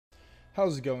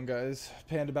How's it going, guys?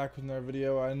 Panda back with another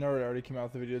video. I know it already came out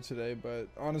with the video today, but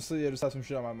honestly, I just had some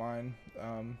shit on my mind.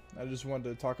 I just wanted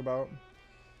to talk about.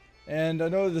 And I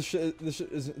know this shit is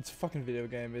it's a fucking video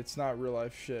game. It's not real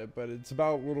life shit, but it's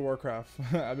about World of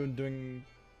Warcraft. I've been doing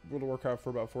World of Warcraft for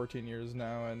about 14 years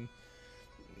now, and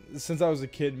since I was a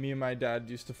kid, me and my dad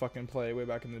used to fucking play way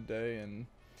back in the day, and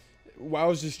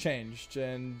WoW's just changed.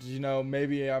 And you know,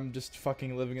 maybe I'm just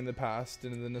fucking living in the past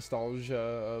and in the nostalgia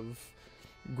of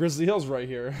Grizzly Hills right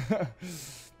here,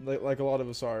 like a lot of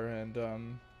us are.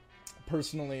 And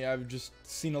personally, I've just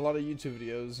seen a lot of YouTube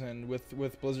videos, and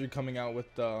with Blizzard coming out with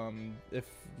if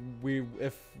we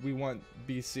want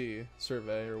BC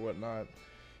survey or whatnot,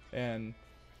 and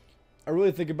I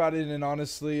really think about it, and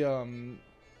honestly,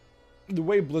 the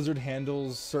way Blizzard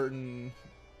handles certain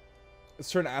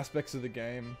aspects of the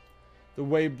game, the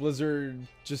way Blizzard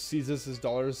just sees us as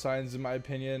dollar signs, in my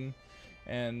opinion,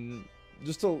 and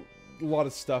just a lot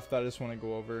of stuff that I just want to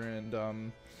go over.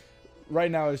 And right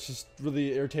now it's just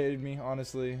really irritated me,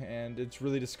 honestly, and it's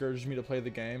really discouraged me to play the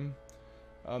game.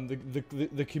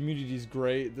 The community is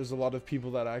great. There's a lot of people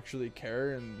that actually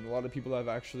care, and a lot of people that have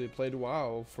actually played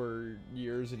WoW for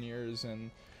years and years,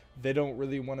 and they don't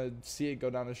really want to see it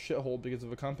go down a shithole because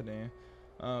of a company.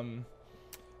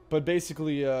 But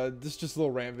basically, this is just a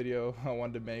little rant video I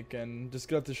wanted to make, and just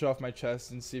get the shit off my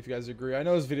chest and see if you guys agree. I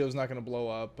know this video is not going to blow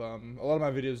up. A lot of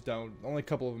my videos don't. Only a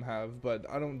couple of them have, but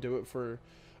I don't do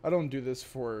this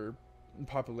for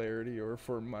popularity or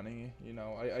for money. You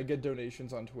know, I get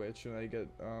donations on Twitch, and I get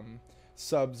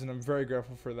subs, and I'm very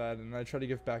grateful for that, and I try to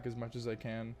give back as much as I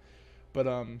can. But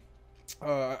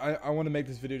I want to make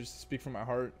this video just to speak from my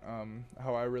heart,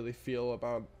 how I really feel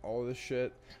about all this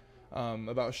shit.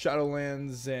 About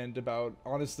Shadowlands, and about,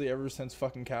 honestly, ever since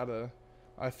fucking Kata,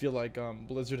 I feel like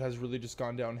Blizzard has really just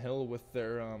gone downhill with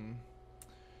their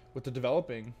with the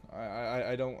developing.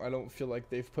 I don't feel like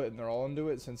they've put in their all into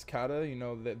it since Kata. You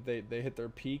know, that they hit their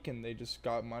peak and they just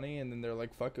got money, and then they're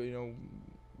like, fuck it, you know,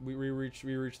 we reached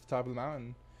the top of the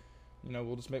mountain. You know,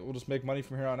 we'll just make money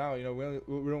from here on out. You know,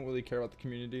 we don't really care about the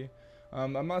community.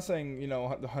 I'm not saying, you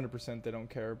know, 100% they don't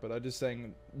care, but I'm just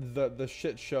saying the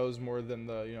shit shows more than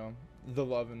the, you know, the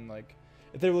love. And like,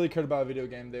 if they really cared about a video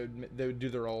game, they would do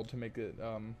their all to make it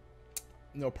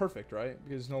you know, perfect, right?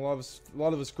 Because, you know, a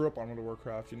lot of us grew up on World of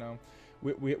Warcraft. You know,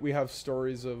 we have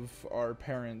stories of our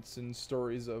parents and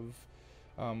stories of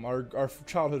our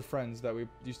childhood friends that we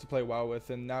used to play WoW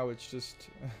with, and now it's just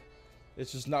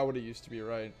not what it used to be,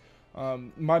 right?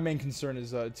 My main concern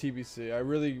is TBC. I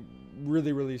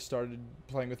really started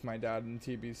playing with my dad in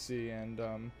TBC,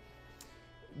 and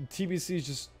TBC is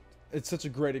just, it's such a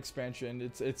great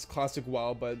expansion. It's classic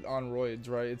WoW, but on roids,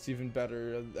 right? It's even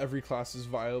better. Every class is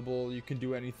viable. You can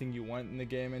do anything you want in the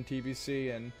game in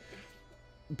TBC, and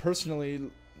personally,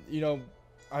 you know,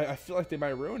 I feel like they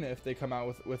might ruin it if they come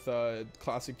out with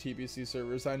classic TBC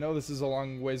servers. I know this is a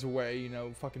long ways away. You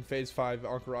know, fucking Phase 5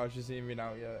 Entourage isn't even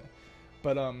out yet,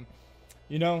 but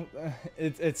you know,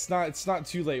 it's not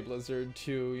too late, Blizzard,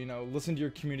 to, you know, listen to your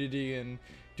community and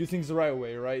do things the right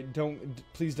way, right?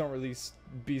 Please don't release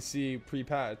BC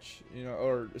pre-patch, you know,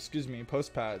 or excuse me,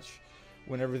 post-patch,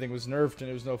 when everything was nerfed and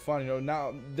it was no fun. You know,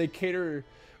 now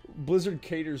Blizzard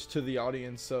caters to the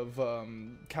audience of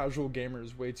casual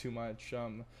gamers way too much.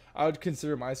 I would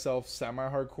consider myself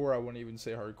semi-hardcore. I wouldn't even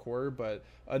say hardcore, but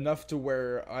enough to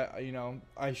where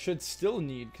I should still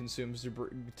need consumes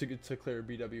to clear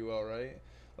BWL, right?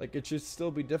 Like, it should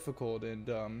still be difficult.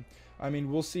 And I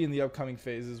mean, we'll see in the upcoming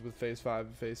phases with Phase 5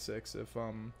 and Phase 6 if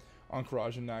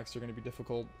Entourage and Naxx are going to be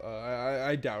difficult.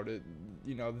 I doubt it.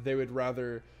 You know, they would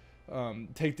rather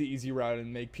take the easy route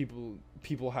and make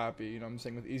people happy, you know what I'm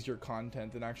saying, with easier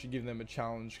content, than actually give them a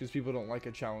challenge, because people don't like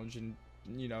a challenge, and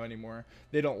you know, anymore.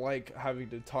 They don't like having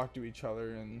to talk to each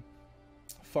other and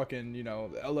fucking, you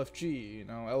know, LFG, you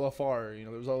know, LFR, you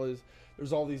know,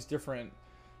 there's all these different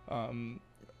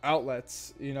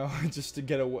outlets, you know, just to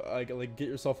get get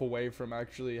yourself away from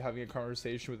actually having a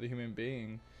conversation with a human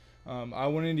being. I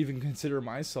wouldn't even consider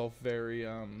myself very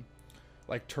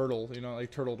like turtle, you know,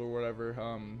 like turtled or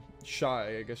whatever,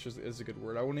 shy, I guess is a good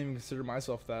word. I wouldn't even consider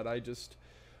myself that. I just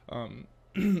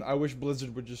I wish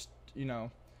Blizzard would just, you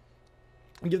know,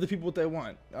 give the people what they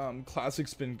want.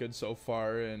 Classic's been good so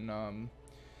far, and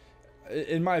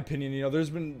in my opinion, you know, there's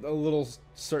been a little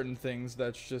certain things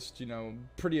that's just, you know,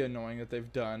 pretty annoying that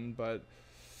they've done, but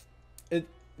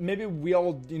maybe we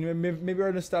all, you know, maybe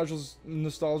our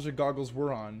nostalgia goggles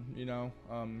were on, you know.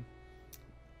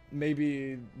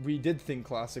 Maybe we did think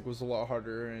Classic was a lot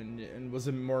harder and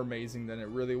was more amazing than it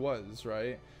really was,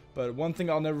 right? But one thing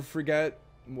I'll never forget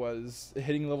was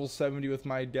hitting level 70 with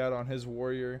my dad on his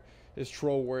warrior, his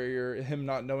troll warrior, him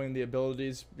not knowing the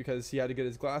abilities because he had to get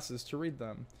his glasses to read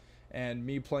them, and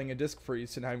me playing a disc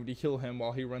priest and having to kill him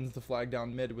while he runs the flag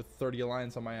down mid with 30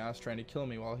 alliance on my ass trying to kill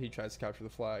me while he tries to capture the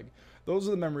flag. Those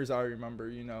are the memories I remember,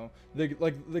 you know,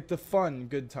 like the fun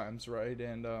good times, right?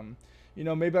 And you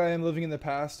know, maybe I am living in the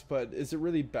past, but is it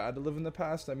really bad to live in the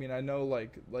past? I mean, I know you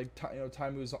know,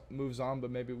 time moves on, but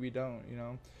maybe we don't, you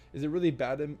know. Is it really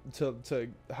bad to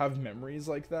have memories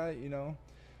like that, you know?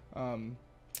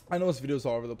 I know this video's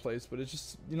all over the place, but it's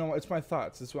just, you know, it's my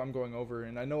thoughts. It's what I'm going over,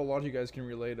 and I know a lot of you guys can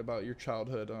relate about your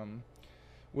childhood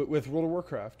with World of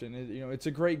Warcraft, and you know, it's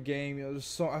a great game. You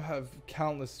know, I have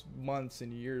countless months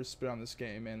and years spent on this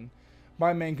game, and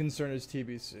my main concern is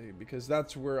TBC because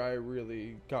that's where I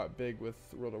really got big with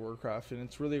World of Warcraft, and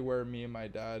it's really where me and my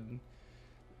dad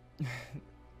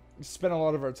spent a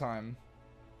lot of our time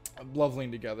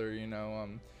leveling together, you know.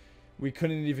 We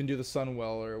couldn't even do the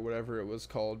Sunwell or whatever it was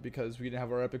called because we didn't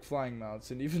have our epic flying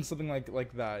mounts, and even something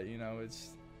like that, you know. It's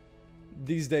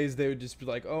these days they would just be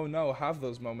like, oh no, have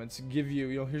those moments, give you,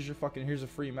 you know, here's a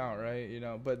free mount, right? You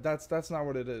know, but that's not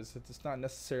what it is. It's not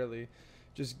necessarily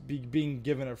just being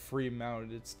given a free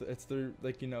mount. It's the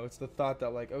like, you know, it's the thought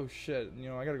that like, oh shit, you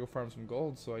know, I gotta go farm some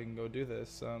gold so I can go do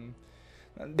this.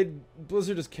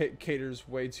 Blizzard just caters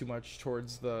way too much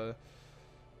towards the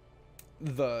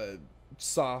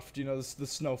soft, you know, the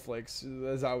snowflakes,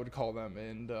 as I would call them,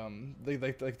 and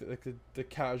the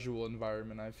casual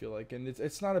environment, I feel like, and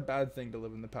it's not a bad thing to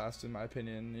live in the past, in my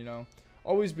opinion, you know.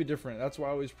 Always be different. That's why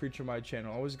I always preach on my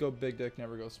channel. Always go big dick,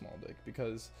 never go small dick,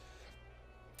 because,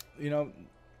 you know,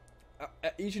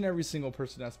 each and every single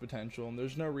person has potential, and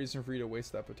there's no reason for you to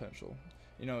waste that potential.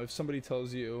 You know, if somebody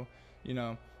tells you, you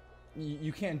know,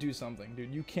 you can't do something,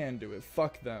 dude, you can do it.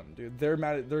 Fuck them, dude. They're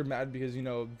mad because, you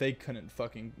know, they couldn't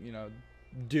fucking, you know,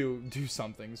 do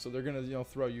something, so they're gonna, you know,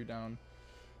 throw you down.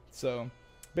 So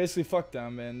basically fuck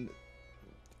them. And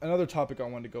another topic I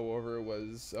wanted to go over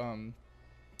was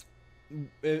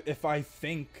if I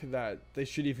think that they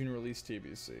should even release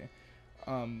TBC.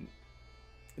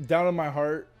 Down in my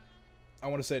heart, I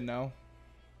want to say no.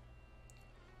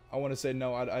 I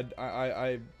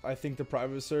think the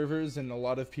private servers, and a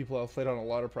lot of people have played on a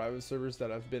lot of private servers that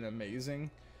have been amazing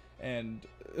and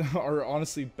are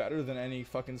honestly better than any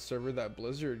fucking server that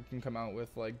Blizzard can come out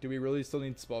with. Like, do we really still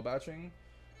need spell batching?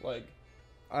 Like,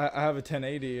 I have a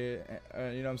 1080, you know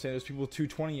what I'm saying? There's people with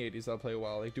 22080s that play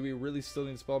WoW. Like, do we really still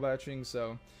need spell batching?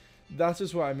 So that's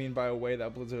just what I mean by a way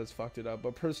that Blizzard has fucked it up.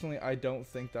 But personally, I don't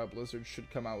think that Blizzard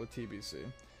should come out with TBC.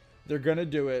 They're gonna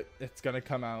do it. It's gonna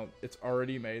come out. It's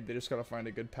already made. They just gotta find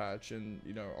a good patch and,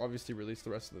 you know, obviously release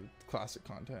the rest of the classic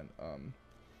content.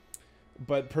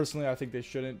 But personally, I think they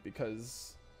shouldn't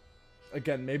because,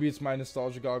 again, maybe it's my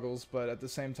nostalgia goggles, but at the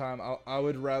same time, I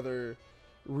would rather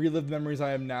relive memories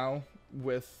I am now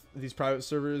with these private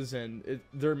servers, and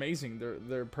they're amazing.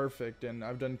 They're perfect, and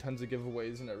I've done tons of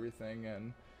giveaways and everything.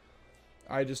 And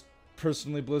I just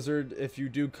personally, Blizzard, if you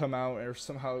do come out, or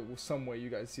somehow, some way, you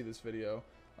guys see this video.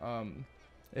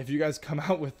 If you guys come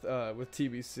out with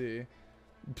TBC,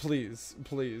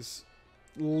 please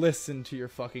listen to your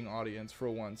fucking audience for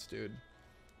once, dude.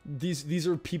 These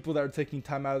are people that are taking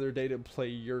time out of their day to play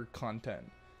your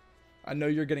content. I know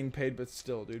you're getting paid, but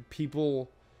still, dude, people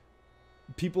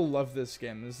love this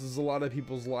game. This is a lot of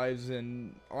people's lives,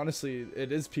 and honestly,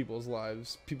 it is people's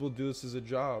lives. People do this as a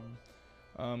job,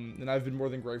 and I've been more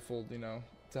than grateful, you know,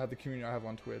 to have the community I have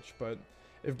on Twitch. But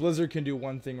if Blizzard can do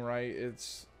one thing right,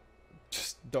 it's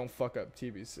just don't fuck up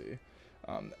TBC.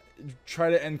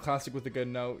 Try to end Classic with a good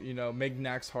note, you know, make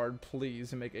Nax hard,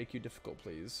 please, and make AQ difficult,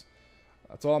 please.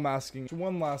 That's all I'm asking.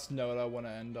 One last note I want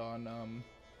to end on,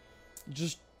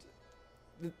 just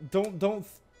don't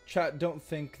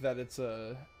think that it's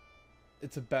a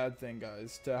bad thing,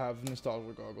 guys, to have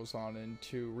nostalgia goggles on and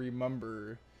to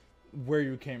remember where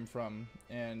you came from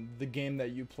and the game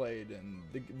that you played and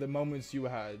the moments you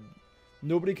had.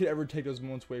 Nobody could ever take those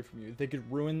moments away from you. They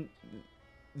could ruin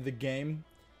the game,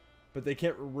 but they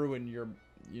can't ruin your,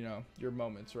 you know, your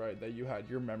moments, right, that you had,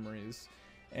 your memories.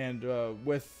 And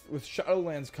with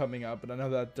Shadowlands coming up, and I know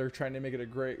that they're trying to make it a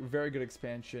very good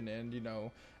expansion, and, you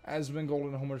know, Asmongold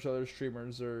and a whole bunch of other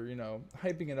streamers are, you know,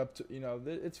 hyping it up to, you know,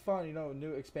 it's fun, you know,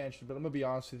 new expansion. But I'm gonna be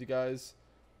honest with you guys,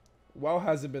 WoW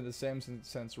hasn't been the same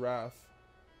since Wrath.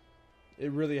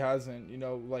 It really hasn't. You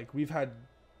know, like, we've had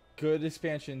good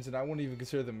expansions, and I wouldn't even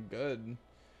consider them good.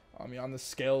 I mean, on the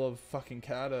scale of fucking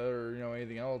Kata or, you know,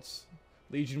 anything else.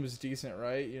 Legion was decent,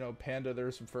 right? You know, Panda, there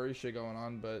was some furry shit going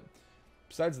on, but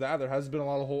besides that, there hasn't been a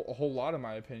whole lot, in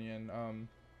my opinion.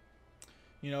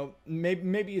 You know,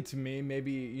 maybe it's me.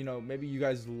 Maybe, you know, maybe you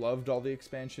guys loved all the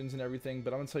expansions and everything.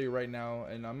 But I'm gonna tell you right now,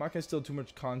 and I'm not gonna steal too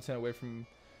much content away from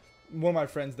one of my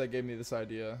friends that gave me this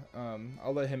idea.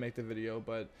 I'll let him make the video.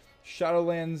 But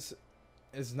Shadowlands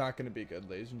is not gonna be good,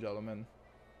 ladies and gentlemen.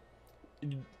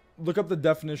 Look up the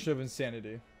definition of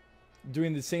insanity.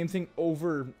 Doing the same thing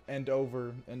over and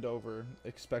over and over,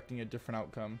 expecting a different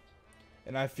outcome.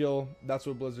 And I feel that's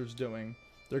what Blizzard's doing.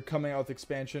 They're coming out with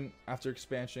expansion after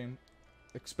expansion,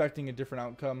 expecting a different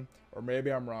outcome. Or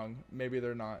maybe I'm wrong. Maybe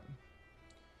they're not.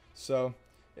 So,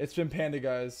 it's been Panda,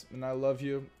 guys, and I love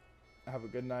you. Have a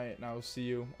good night, and I will see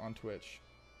you on Twitch.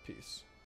 Peace.